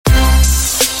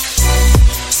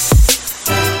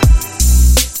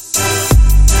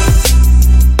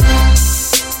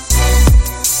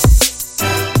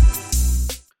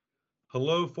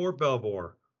Hello, Fort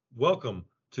Belvoir. Welcome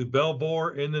to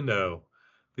Belvoir in the Know,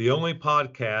 the only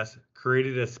podcast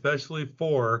created especially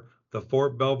for the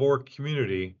Fort Belvoir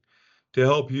community to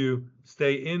help you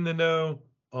stay in the know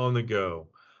on the go.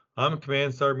 I'm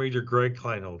Command Sergeant Major Greg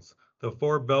Kleinholz, the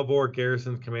Fort Belvoir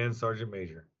Garrison Command Sergeant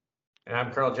Major. And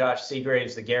I'm Colonel Josh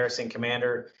Seagraves, the Garrison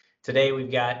Commander. Today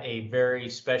we've got a very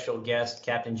special guest,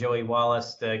 Captain Joey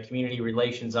Wallace, the Community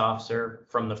Relations Officer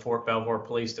from the Fort Belvoir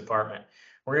Police Department.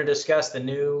 We're going to discuss the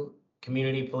new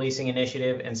community policing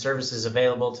initiative and services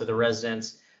available to the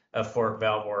residents of Fort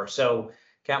Belvoir. So,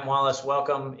 Captain Wallace,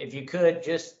 welcome. If you could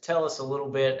just tell us a little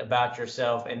bit about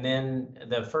yourself, and then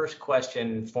the first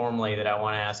question formally that I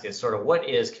want to ask is sort of what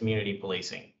is community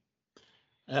policing?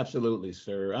 Absolutely,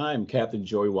 sir. I'm Captain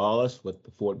Joey Wallace with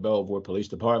the Fort Belvoir Police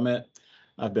Department.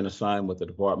 I've been assigned with the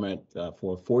department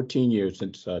for 14 years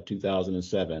since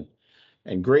 2007.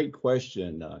 And great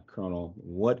question, Colonel.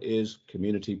 What is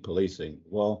community policing?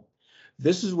 Well,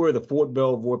 this is where the Fort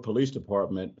Belvoir Police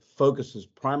Department focuses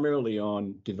primarily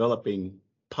on developing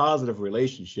positive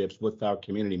relationships with our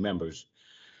community members.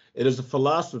 It is a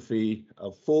philosophy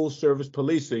of full service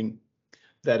policing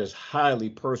that is highly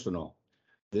personal.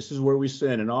 This is where we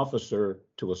send an officer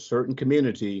to a certain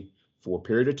community for a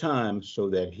period of time so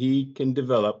that he can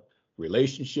develop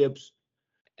relationships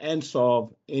and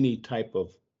solve any type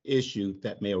of issue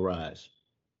that may arise.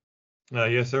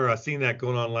 Yes, sir. I seen that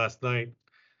going on last night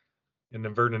in the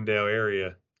Vernondale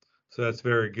area. So that's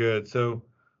very good. So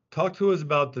talk to us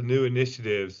about the new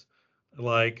initiatives,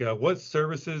 like what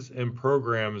services and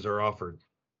programs are offered.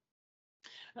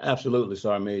 Absolutely,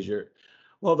 Sergeant Major.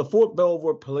 Well, the Fort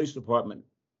Belvoir Police Department,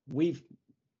 we've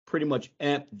pretty much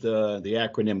amped the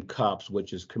acronym COPS,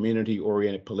 which is Community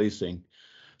Oriented Policing.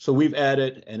 So we've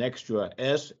added an extra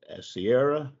S as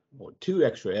Sierra, or two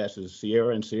extra S's,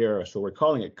 Sierra and Sierra. So we're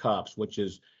calling it COPS, which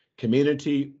is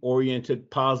Community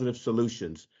Oriented Positive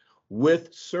Solutions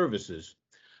with Services.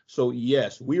 So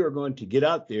yes, we are going to get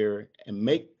out there and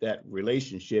make that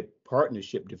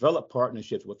partnership, develop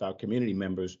partnerships with our community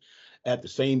members. At the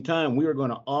same time, we are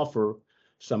going to offer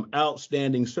some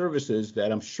outstanding services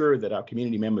that I'm sure that our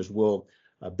community members will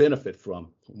benefit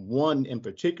from. One in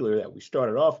particular that we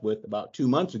started off with about 2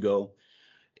 months ago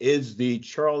is the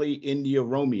Charlie India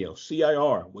Romeo,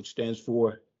 CIR, which stands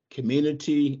for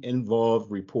Community Involved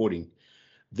Reporting.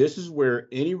 This is where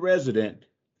any resident,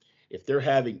 if they're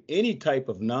having any type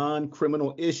of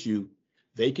non-criminal issue,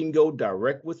 they can go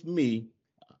direct with me,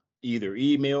 either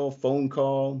email, phone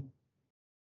call,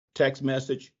 text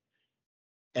message,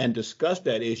 and discuss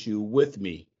that issue with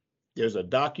me. There's a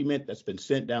document that's been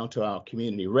sent down to our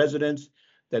community residents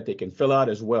that they can fill out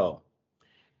as well.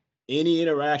 Any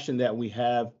interaction that we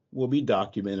have will be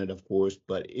documented, of course,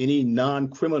 but any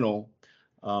non-criminal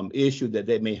issue that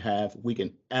they may have, we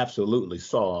can absolutely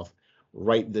solve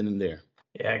right then and there.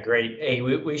 Yeah, great. Hey,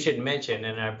 we should mention,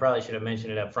 and I probably should have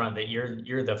mentioned it up front, that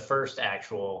you're the first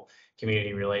actual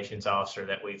community relations officer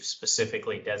that we've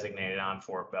specifically designated on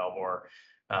Fort Belvoir.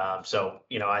 So,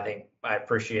 I think I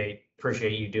appreciate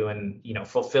you doing,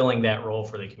 fulfilling that role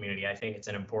for the community. I think it's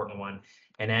an important one.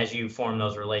 And as you form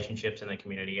those relationships in the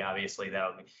community, obviously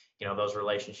that'll be, those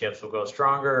relationships will go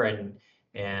stronger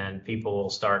and people will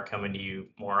start coming to you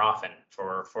more often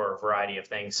for a variety of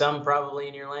things. Some probably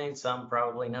in your lane, some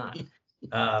probably not.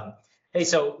 Hey,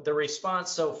 so the response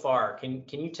so far, can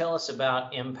you tell us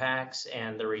about impacts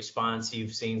and the response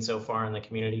you've seen so far in the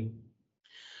community?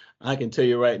 I can tell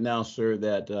you right now, sir,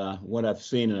 that what I've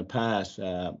seen in the past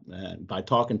by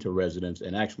talking to residents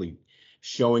and actually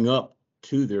showing up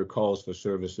to their calls for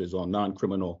services on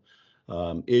non-criminal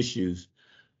issues,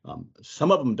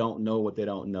 some of them don't know what they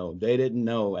don't know. They didn't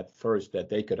know at first that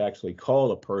they could actually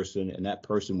call a person and that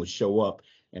person would show up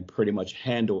and pretty much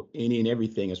handle any and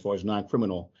everything as far as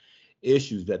non-criminal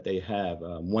issues that they have.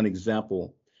 One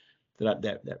example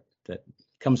that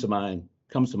comes to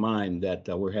mind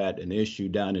that we had an issue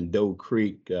down in Doe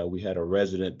Creek. We had a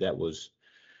resident that was,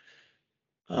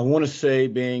 I want to say,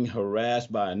 being harassed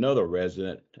by another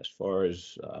resident as far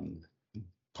as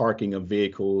parking of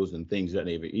vehicles and things that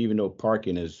even though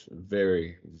parking is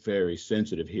very, very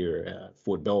sensitive here at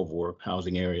Fort Belvoir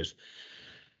housing areas.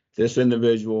 This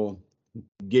individual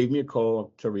gave me a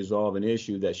call to resolve an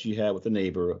issue that she had with a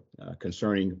neighbor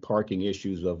concerning parking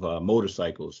issues of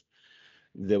motorcycles.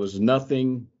 There was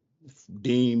nothing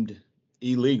deemed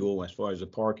illegal as far as the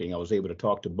parking. I was able to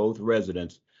talk to both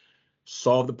residents,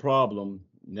 solve the problem.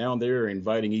 Now they're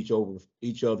inviting each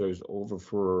other's over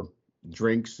for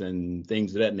drinks and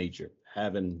things of that nature,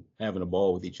 having a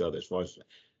ball with each other as far as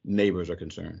neighbors are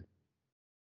concerned.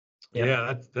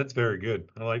 Yeah, that's very good.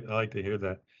 I like to hear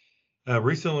that.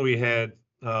 Recently, we had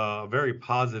a very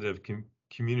positive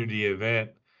community event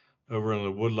over in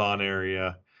the Woodlawn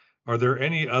area. Are there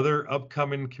any other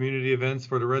upcoming community events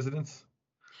for the residents?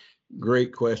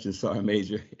 Great question, Sergeant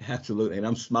Major. Absolutely. And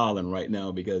I'm smiling right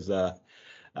now because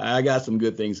I got some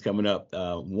good things coming up.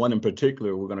 One in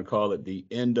particular, we're going to call it the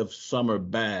End of Summer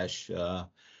Bash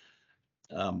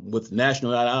with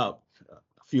National Night Out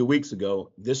a few weeks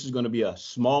ago. This is going to be a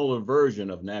smaller version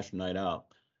of National Night Out,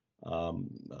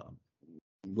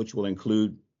 which will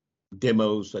include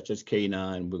demos such as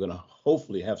K9. We're going to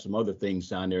hopefully have some other things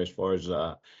down there as far as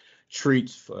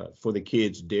treats for the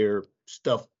kids, their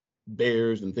stuffed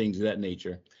bears and things of that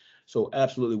nature. So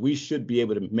absolutely, we should be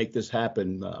able to make this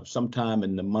happen sometime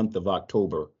in the month of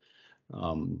October.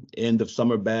 End of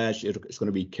Summer Bash, it's going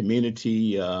to be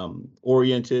community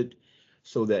oriented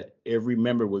so that every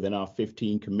member within our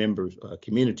 15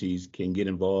 communities can get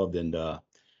involved and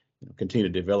continue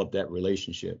to develop that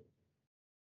relationship.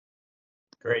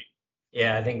 Great.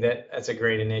 Yeah, I think that's a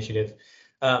great initiative.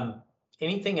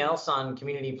 Anything else on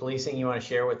community policing you want to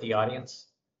share with the audience?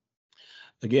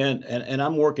 Again, and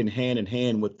I'm working hand in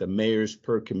hand with the mayors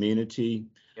per community.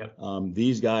 Yep.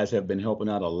 These guys have been helping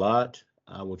out a lot.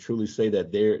 I will truly say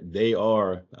that they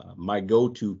are my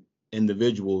go-to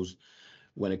individuals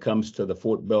when it comes to the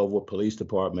Fort Belvoir Police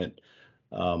Department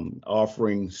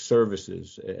offering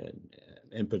services. And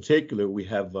in particular,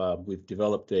 we've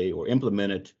developed or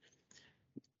implemented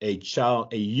a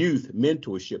youth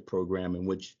mentorship program in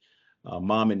which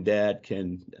mom and dad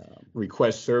can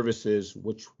request services,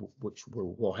 which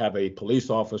will have a police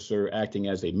officer acting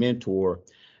as a mentor,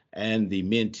 and the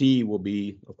mentee will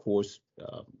be, of course,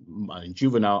 a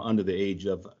juvenile under the age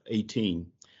of 18.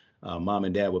 Mom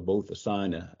and dad will both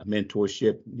assign a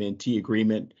mentorship mentee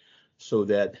agreement so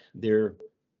that their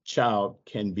child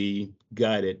can be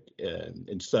guided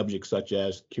in subjects such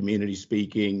as community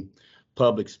speaking,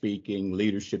 public speaking,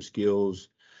 leadership skills,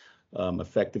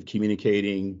 effective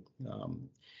communicating,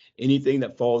 anything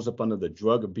that falls up under the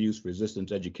drug abuse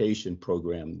resistance education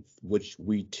program, which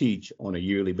we teach on a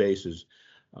yearly basis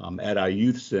at our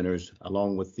youth centers,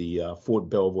 along with the Fort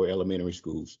Belvoir elementary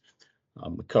schools.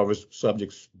 It covers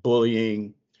subjects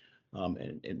bullying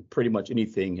and pretty much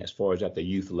anything as far as at the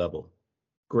youth level.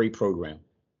 Great program.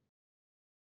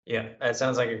 Yeah, that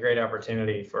sounds like a great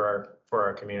opportunity for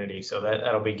our community. So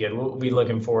that'll be good. We'll be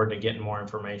looking forward to getting more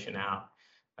information out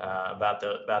about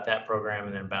that program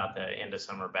and then about the End of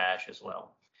Summer Bash as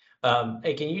well.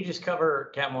 Hey, can you just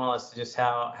cover, Captain Wallace, just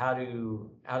how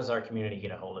does our community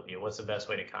get a hold of you? What's the best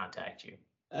way to contact you?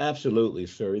 Absolutely,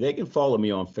 sir. They can follow me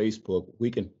on Facebook.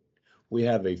 We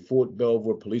have a Fort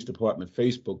Belvoir Police Department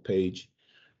Facebook page.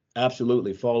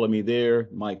 Absolutely, follow me there.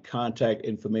 My contact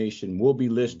information will be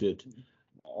listed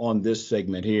on this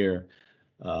segment here.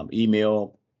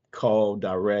 Email, call,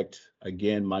 direct.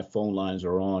 Again, my phone lines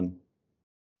are on.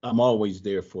 I'm always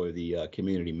there for the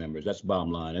community members. That's the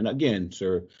bottom line. And again,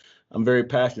 sir, I'm very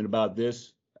passionate about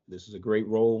this. This is a great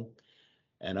role,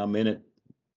 and I'm in it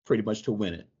pretty much to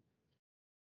win it.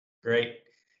 Great.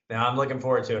 Now I'm looking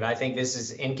forward to it. I think this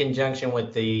is in conjunction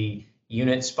with the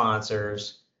unit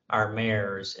sponsors, our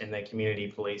mayors, and the community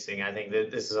policing. I think that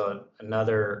this is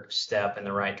another step in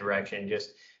the right direction.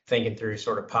 Just thinking through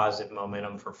sort of positive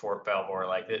momentum for Fort Belvoir.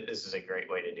 Like this is a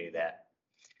great way to do that.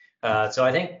 So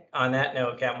I think on that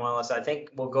note, Captain Wallace, I think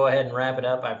we'll go ahead and wrap it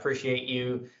up. I appreciate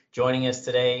you joining us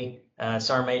today.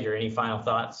 Sergeant Major, any final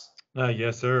thoughts?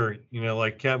 Yes, sir.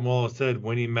 Like Captain Wallace said,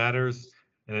 winning matters,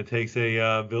 and it takes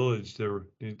a village to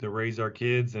raise our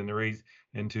kids and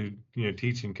to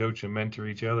teach and coach and mentor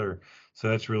each other. So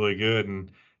that's really good.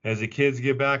 And as the kids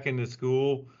get back into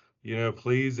school,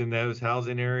 please, in those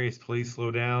housing areas, please slow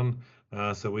down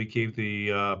so we keep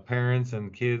the parents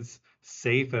and kids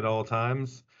safe at all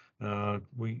times.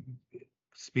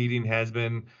 Speeding has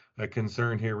been a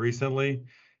concern here recently,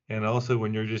 and also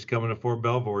when you're just coming to Fort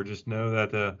Belvoir, just know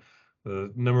that the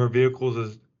number of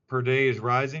vehicles per day is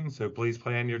rising. So please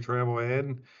plan your travel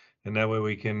ahead, and that way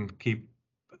we can keep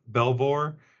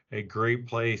Belvoir a great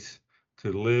place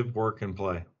to live, work, and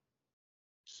play.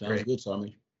 Sounds good,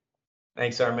 Sergeant.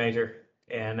 Thanks, Sergeant Major,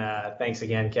 and thanks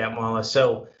again, Captain Wallace.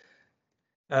 So.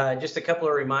 Just a couple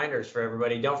of reminders for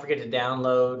everybody. Don't forget to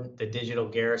download the digital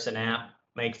Garrison app.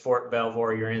 Make Fort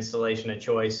Belvoir your installation of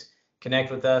choice. Connect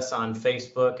with us on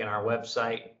Facebook and our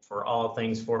website for all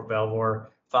things Fort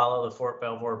Belvoir. Follow the Fort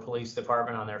Belvoir Police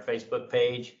Department on their Facebook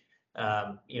page.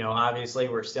 Obviously,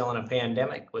 we're still in a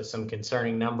pandemic with some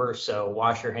concerning numbers. So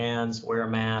wash your hands, wear a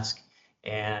mask,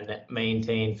 and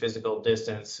maintain physical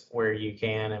distance where you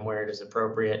can and where it is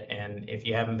appropriate. And if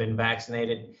you haven't been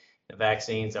vaccinated, the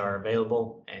vaccines are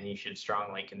available, and you should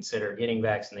strongly consider getting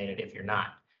vaccinated if you're not.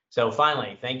 So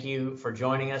finally, thank you for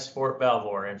joining us, Fort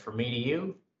Belvoir, and from me to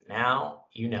you, now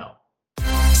you know.